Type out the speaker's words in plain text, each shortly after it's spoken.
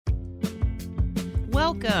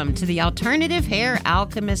Welcome to the Alternative Hair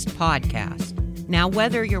Alchemist podcast. Now,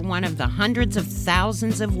 whether you're one of the hundreds of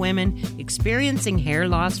thousands of women experiencing hair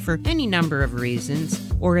loss for any number of reasons,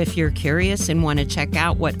 or if you're curious and want to check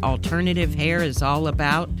out what alternative hair is all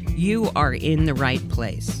about, you are in the right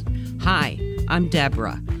place. Hi, I'm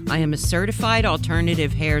Deborah. I am a certified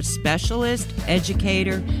alternative hair specialist,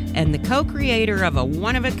 educator, and the co-creator of a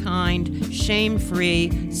one-of-a-kind,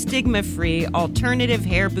 shame-free, stigma-free alternative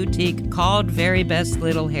hair boutique called Very Best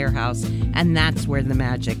Little Hair House, and that's where the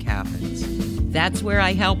magic happens. That's where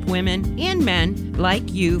I help women and men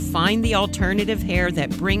like you find the alternative hair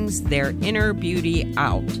that brings their inner beauty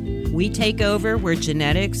out. We take over where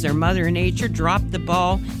genetics or Mother Nature dropped the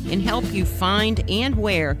ball and help you find and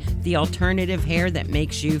wear the alternative hair that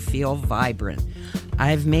makes you feel vibrant.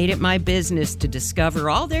 I've made it my business to discover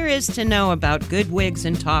all there is to know about good wigs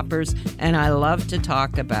and toppers, and I love to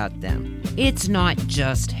talk about them. It's not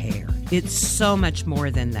just hair. It's so much more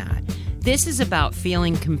than that. This is about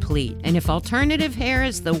feeling complete, and if alternative hair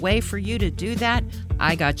is the way for you to do that,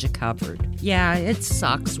 I got you covered. Yeah, it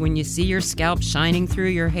sucks when you see your scalp shining through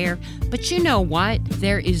your hair, but you know what?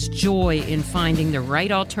 There is joy in finding the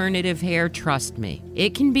right alternative hair, trust me.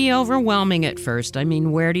 It can be overwhelming at first. I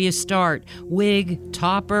mean, where do you start? Wig,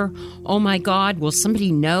 topper? Oh my God, will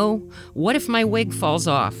somebody know? What if my wig falls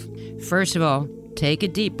off? First of all, take a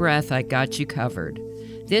deep breath, I got you covered.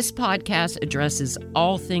 This podcast addresses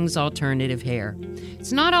all things alternative hair.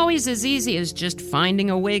 It's not always as easy as just finding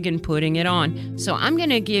a wig and putting it on, so I'm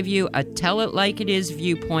going to give you a tell-it-like-it-is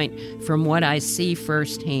viewpoint from what I see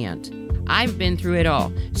firsthand. I've been through it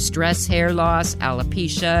all: stress, hair loss,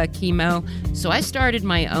 alopecia, chemo. So I started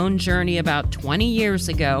my own journey about 20 years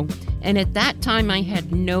ago, and at that time I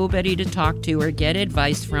had nobody to talk to or get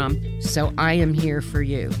advice from, so I am here for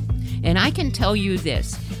you. And I can tell you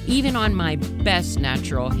this, even on my best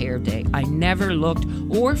natural hair day, I never looked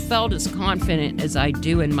or felt as confident as I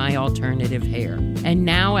do in my alternative hair. And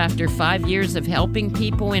now, after 5 years of helping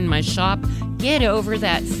people in my shop get over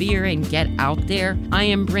that fear and get out there, I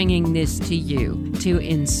am bringing this to you to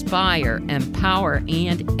inspire, empower,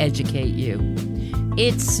 and educate you.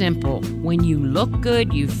 It's simple. When you look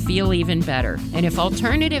good, you feel even better. And if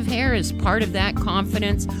alternative hair is part of that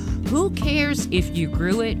confidence, who cares if you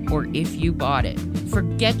grew it or if you bought it?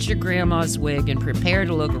 Forget your grandma's wig and prepare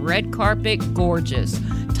to look red carpet gorgeous.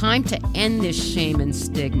 Time to end this shame and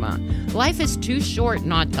stigma. Life is too short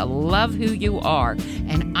not to love who you are,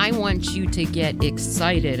 and I want you to get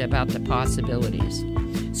excited about the possibilities.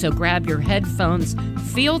 So grab your headphones,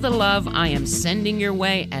 feel the love I am sending your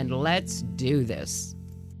way, and let's do this.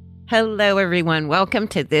 Hello, everyone. Welcome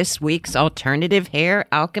to this week's Alternative Hair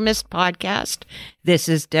Alchemist podcast. This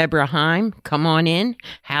is Deborah Heim. Come on in,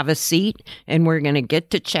 have a seat, and we're going to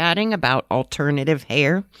get to chatting about alternative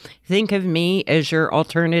hair. Think of me as your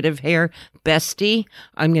alternative hair bestie.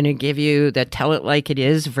 I'm going to give you the tell it like it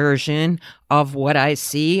is version of what I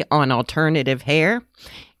see on alternative hair.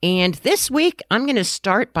 And this week, I'm going to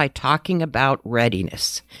start by talking about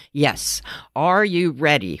readiness. Yes, are you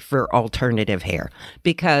ready for alternative hair?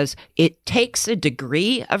 Because it takes a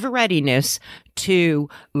degree of readiness to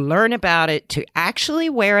learn about it, to actually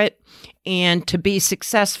wear it, and to be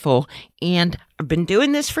successful. And I've been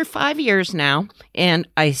doing this for 5 years now, and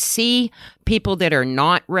I see people that are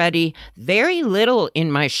not ready very little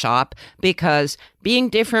in my shop, because being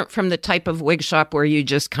different from the type of wig shop where you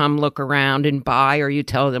just come look around and buy, or you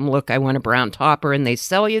tell them, look, I want a brown topper, and they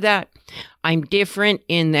sell you that. I'm different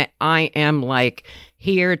in that I am like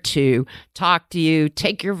here to talk to you,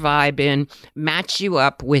 take your vibe in, match you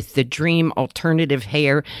up with the dream alternative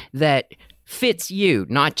hair that fits you,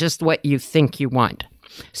 not just what you think you want.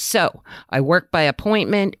 So I work by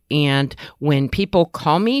appointment, and when people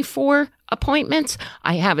call me for appointments,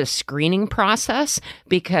 I have a screening process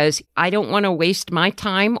because I don't want to waste my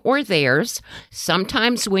time or theirs.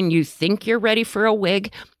 Sometimes when you think you're ready for a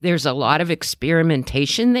wig, there's a lot of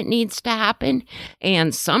experimentation that needs to happen.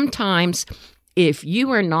 And sometimes if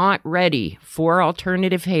you are not ready for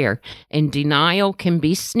alternative hair, and denial can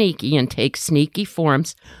be sneaky and take sneaky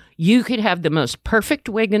forms, you could have the most perfect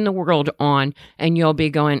wig in the world on, and you'll be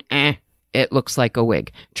going, it looks like a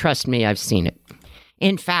wig. Trust me, I've seen it.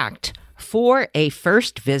 In fact, for a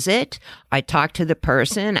first visit, I talk to the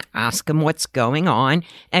person, ask them what's going on,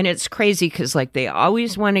 and it's crazy because they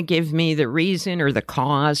always want to give me the reason or the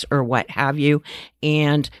cause or what have you,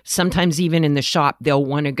 and sometimes even in the shop, they'll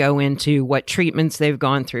want to go into what treatments they've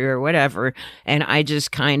gone through or whatever, and I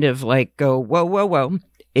just kind of go, whoa, whoa, whoa.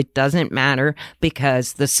 It doesn't matter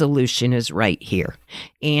because the solution is right here.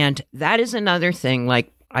 And that is another thing,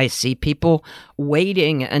 I see people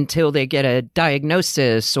waiting until they get a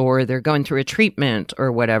diagnosis or they're going through a treatment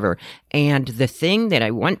or whatever. And the thing that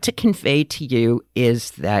I want to convey to you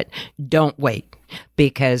is that don't wait,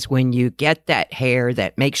 because when you get that hair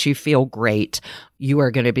that makes you feel great, you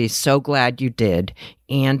are going to be so glad you did.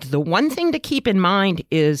 And the one thing to keep in mind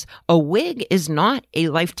is a wig is not a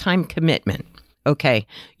lifetime commitment. Okay,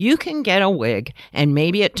 you can get a wig and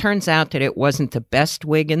maybe it turns out that it wasn't the best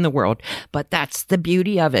wig in the world, but that's the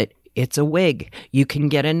beauty of it. It's a wig. You can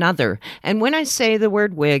get another. And when I say the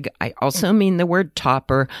word wig, I also mean the word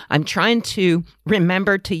topper. I'm trying to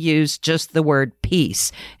remember to use just the word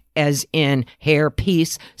piece, as in hair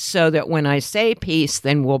piece, so that when I say piece,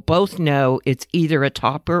 then we'll both know it's either a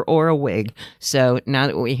topper or a wig. So now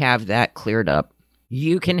that we have that cleared up,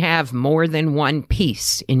 you can have more than one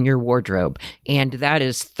piece in your wardrobe, and that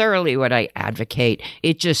is thoroughly what I advocate.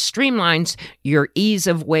 It just streamlines your ease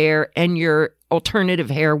of wear and your alternative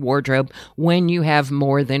hair wardrobe when you have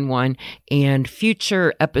more than one. And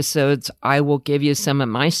future episodes, I will give you some of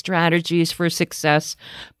my strategies for success,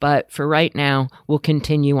 but for right now, we'll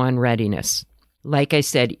continue on readiness. Like I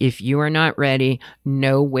said, if you are not ready,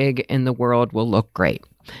 no wig in the world will look great.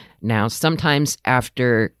 Now, sometimes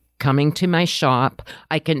after coming to my shop,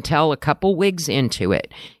 I can tell a couple wigs into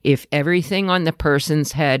it. If everything on the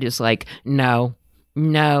person's head is like, no,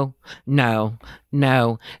 no, no,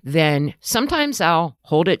 no, then sometimes I'll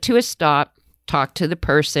hold it to a stop, talk to the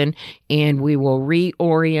person, and we will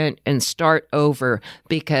reorient and start over,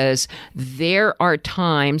 because there are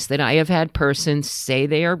times that I have had persons say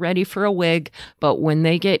they are ready for a wig, but when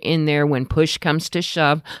they get in there, when push comes to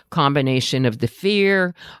shove, combination of the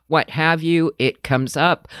fear, what have you, it comes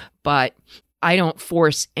up. But I don't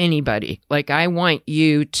force anybody. Like, I want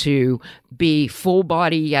you to be full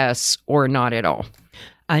body yes or not at all.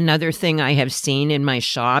 Another thing I have seen in my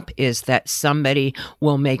shop is that somebody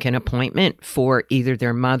will make an appointment for either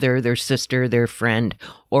their mother, their sister, their friend,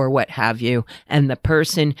 or what have you, and the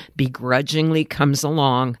person begrudgingly comes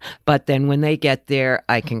along, but then when they get there,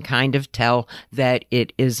 I can kind of tell that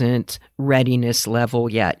it isn't readiness level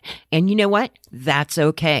yet. And you know what? That's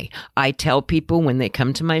okay. I tell people when they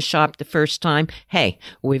come to my shop the first time, hey,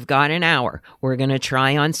 we've got an hour. We're going to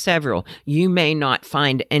try on several. You may not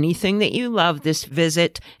find anything that you love this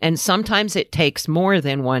visit, and sometimes it takes more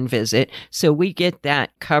than one visit, so we get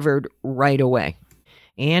that covered right away.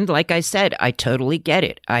 And like I said, I totally get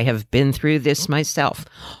it. I have been through this myself.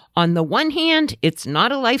 On the one hand, it's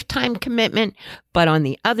not a lifetime commitment, but on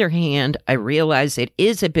the other hand, I realize it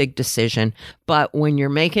is a big decision. But when you're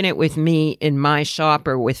making it with me in my shop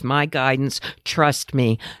or with my guidance, trust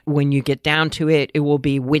me, when you get down to it, it will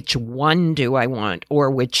be which one do I want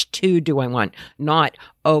or which two do I want, not,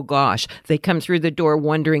 oh gosh, they come through the door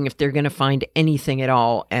wondering if they're going to find anything at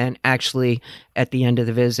all. And actually, at the end of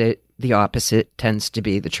the visit, the opposite tends to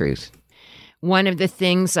be the truth. One of the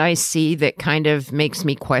things I see that kind of makes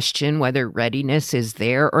me question whether readiness is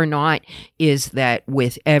there or not is that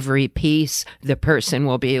with every piece, the person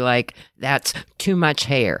will be like, that's too much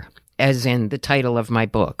hair, as in the title of my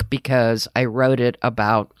book, because I wrote it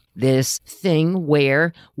about this thing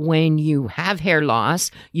where when you have hair loss,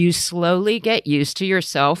 you slowly get used to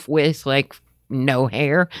yourself with like no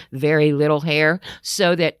hair, very little hair,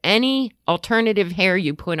 so that any alternative hair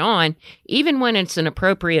you put on, even when it's an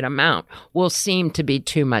appropriate amount, will seem to be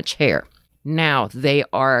too much hair. Now, they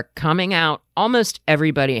are coming out. Almost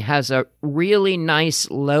everybody has a really nice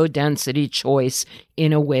low-density choice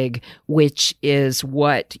in a wig, which is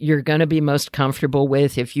what you're going to be most comfortable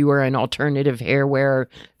with if you are an alternative hair wearer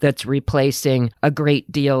that's replacing a great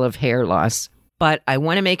deal of hair loss. But I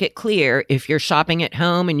want to make it clear, if you're shopping at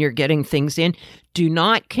home and you're getting things in, do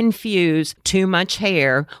not confuse too much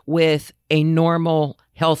hair with a normal,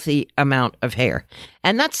 healthy amount of hair.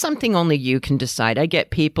 And that's something only you can decide. I get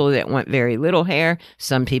people that want very little hair,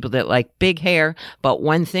 some people that like big hair, but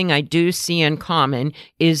one thing I do see in common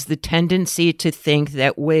is the tendency to think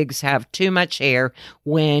that wigs have too much hair,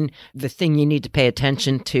 when the thing you need to pay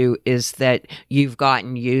attention to is that you've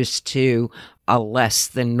gotten used to a less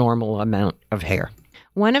than normal amount of hair.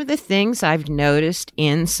 One of the things I've noticed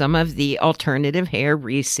in some of the alternative hair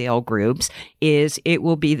resale groups is it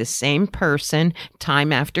will be the same person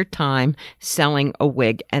time after time selling a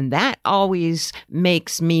wig. And that always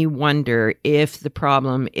makes me wonder if the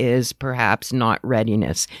problem is perhaps not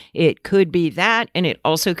readiness. It could be that, and it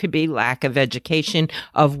also could be lack of education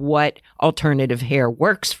of what alternative hair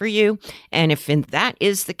works for you. And if that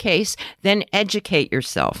is the case, then educate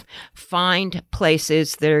yourself. Find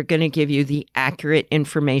places that are going to give you the accurate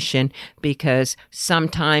information, because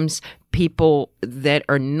sometimes people that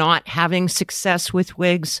are not having success with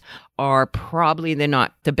wigs are probably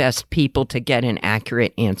not the best people to get an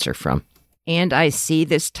accurate answer from. And I see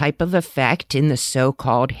this type of effect in the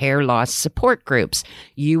so-called hair loss support groups.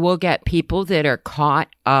 You will get people that are caught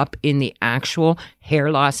up in the actual hair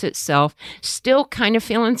loss itself, still kind of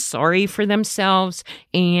feeling sorry for themselves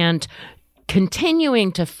and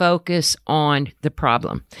continuing to focus on the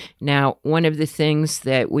problem. Now, one of the things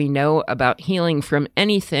that we know about healing from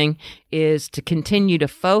anything is to continue to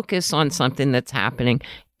focus on something that's happening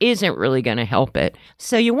isn't really going to help it.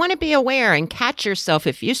 So you want to be aware and catch yourself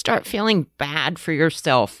if you start feeling bad for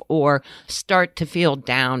yourself or start to feel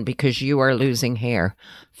down because you are losing hair.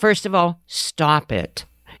 First of all, stop it.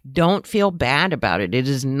 Don't feel bad about it. It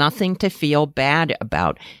is nothing to feel bad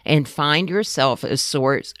about. And find yourself a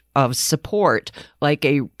source of support, like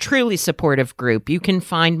a truly supportive group. You can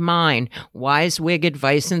find mine, Wise Wig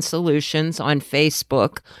Advice and Solutions, on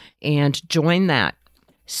Facebook, and join that.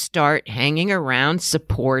 Start hanging around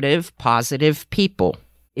supportive, positive people.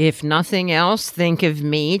 If nothing else, think of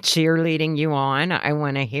me cheerleading you on. I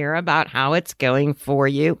want to hear about how it's going for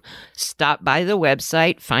you. Stop by the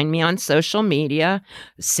website, find me on social media,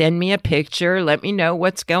 send me a picture, let me know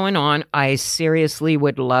what's going on. I seriously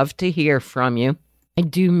would love to hear from you. I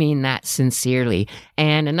do mean that sincerely.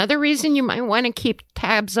 And another reason you might want to keep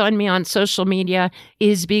tabs on me on social media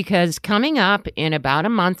is because coming up in about a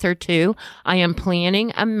month or two, I am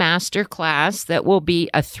planning a master class that will be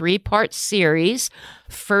a 3-part series.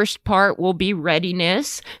 First part will be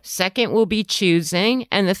readiness, second will be choosing,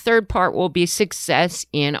 and the third part will be success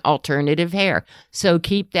in alternative hair. So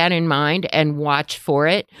keep that in mind and watch for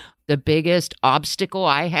it. The biggest obstacle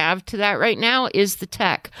I have to that right now is the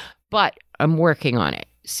tech, but I'm working on it.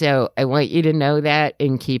 So I want you to know that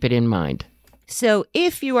and keep it in mind. So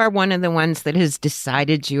if you are one of the ones that has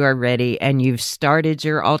decided you are ready and you've started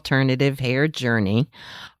your alternative hair journey,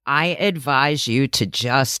 I advise you to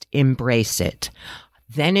just embrace it.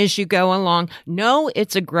 Then as you go along, know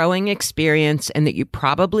it's a growing experience and that you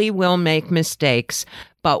probably will make mistakes.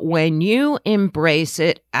 But when you embrace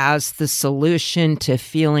it as the solution to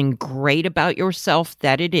feeling great about yourself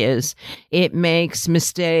that it is, it makes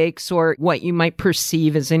mistakes or what you might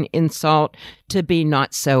perceive as an insult to be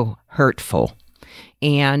not so hurtful.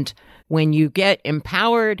 And when you get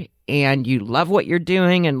empowered and you love what you're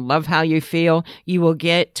doing and love how you feel, you will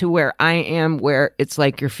get to where I am, where it's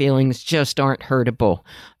like your feelings just aren't hurtable.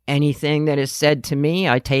 Anything that is said to me,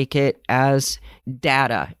 I take it as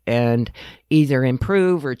data and either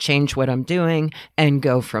improve or change what I'm doing and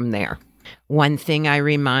go from there. One thing I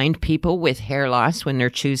remind people with hair loss when they're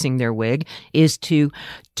choosing their wig is to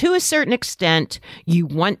a certain extent, you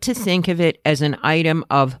want to think of it as an item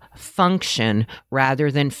of function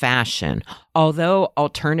rather than fashion. Although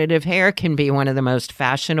alternative hair can be one of the most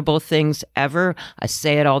fashionable things ever, I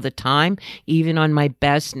say it all the time, even on my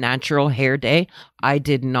best natural hair day, I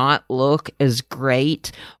did not look as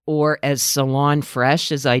great or as salon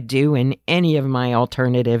fresh as I do in any of my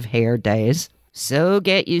alternative hair days. So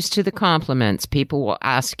get used to the compliments. People will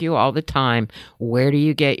ask you all the time, where do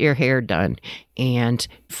you get your hair done? And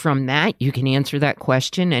from that, you can answer that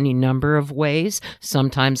question any number of ways.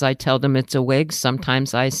 Sometimes I tell them it's a wig.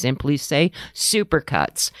 Sometimes I simply say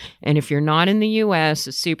supercuts. And if you're not in the U.S.,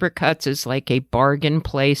 supercuts is like a bargain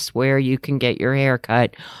place where you can get your hair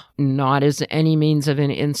cut. Not as any means of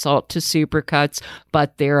an insult to supercuts,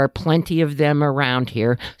 but there are plenty of them around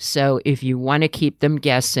here. So if you want to keep them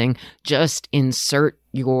guessing, just insert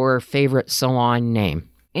your favorite salon name.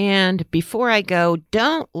 And before I go,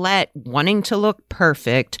 don't let wanting to look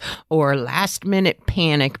perfect or last-minute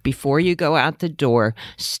panic before you go out the door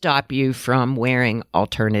stop you from wearing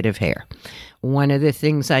alternative hair. One of the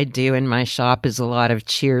things I do in my shop is a lot of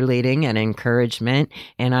cheerleading and encouragement,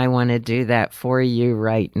 and I want to do that for you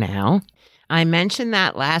right now. I mention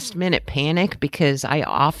that last-minute panic because I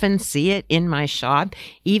often see it in my shop,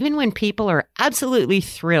 even when people are absolutely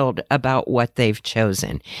thrilled about what they've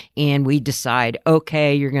chosen. And we decide,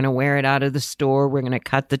 okay, you're going to wear it out of the store, we're going to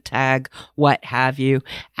cut the tag, what have you.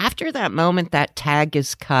 After that moment that tag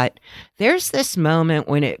is cut, there's this moment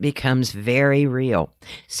when it becomes very real.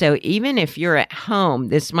 So even if you're at home,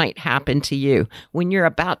 this might happen to you. When you're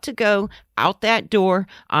about to go out that door,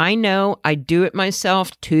 I know I do it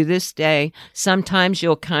myself to this day. Sometimes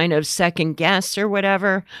you'll kind of second guess or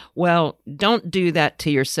whatever. Well, don't do that to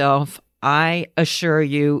yourself. I assure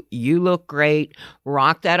you, you look great.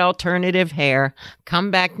 Rock that alternative hair. Come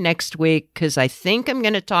back next week because I think I'm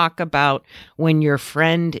going to talk about when your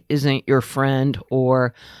friend isn't your friend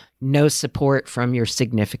or no support from your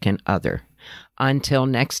significant other. Until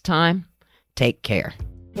next time, take care.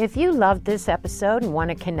 If you loved this episode and want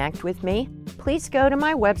to connect with me, please go to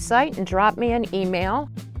my website and drop me an email.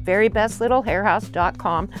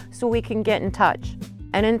 verybestlittlehairhouse.com so we can get in touch.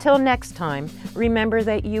 And until next time, remember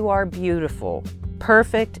that you are beautiful,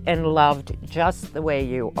 perfect, and loved just the way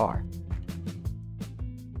you are.